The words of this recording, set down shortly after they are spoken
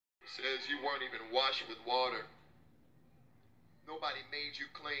says you weren't even washed with water. Nobody made you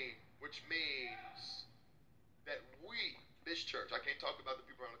clean, which means that we, this church, I can't talk about the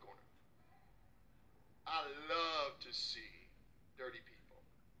people around the corner. I love to see dirty people.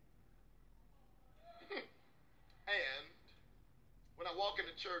 And when I walk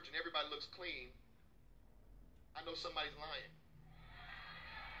into church and everybody looks clean, I know somebody's lying.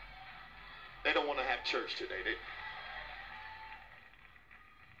 They don't want to have church today.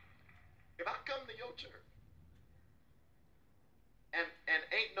 If I come to your church and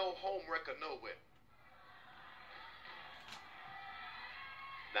ain't no home wrecker nowhere,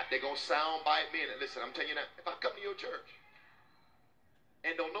 now they gonna sound bite me and listen, I'm telling you now, if I come to your church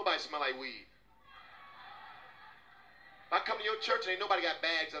and don't nobody smell like weed, if I come to your church and ain't nobody got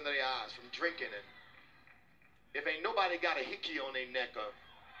bags under their eyes from drinking, and if ain't nobody got a hickey on their neck, or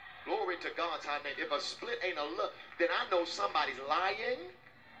glory to God's high name, if a split ain't a look, then I know somebody's lying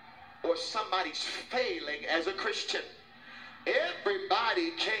or somebody's failing as a Christian.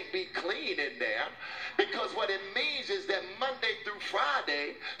 Everybody can't be clean in there, because what it means is that Monday through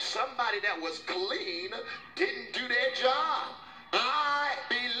Friday, somebody that was clean didn't do their job. I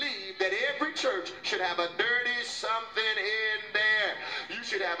believe that every church should have a dirty something in there. You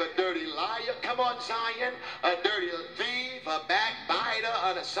should have a dirty liar, come on Zion, a dirty thief, a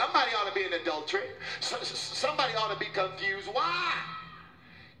backbiter, somebody ought to be in adultery. Somebody ought to be confused. Why?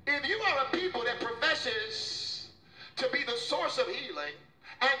 If you are a people that professes to be the source of healing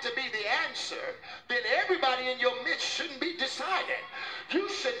and to be the answer, then everybody in your midst shouldn't be decided. You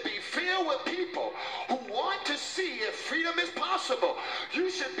should be filled with people who want to see if freedom is possible.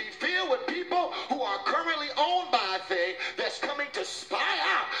 You should be filled with people who are currently owned by a thing that's coming to spy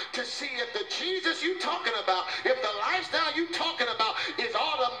out to see if the Jesus you're talking about, if the lifestyle you're talking about is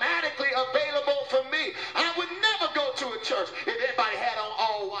automatically available for me. I would never go to a church if everybody had on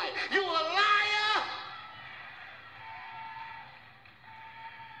all white. You a liar!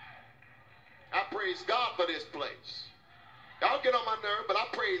 I praise God for this place. Y'all get on my nerve, but I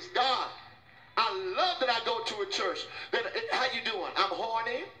praise God. I love that I go to a church. How you doing? I'm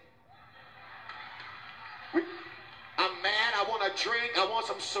horny. I'm mad. I want a drink. I want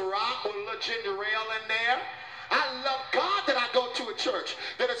some Ciroc with a little ginger ale in there. I love God that I go to a church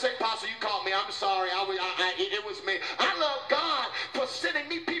that'll say, Pastor, you called me. I'm sorry. It was me. I love God for sending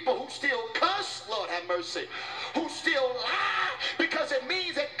me people who still cuss, Lord have mercy, who still lie, because it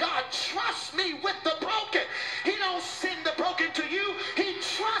means that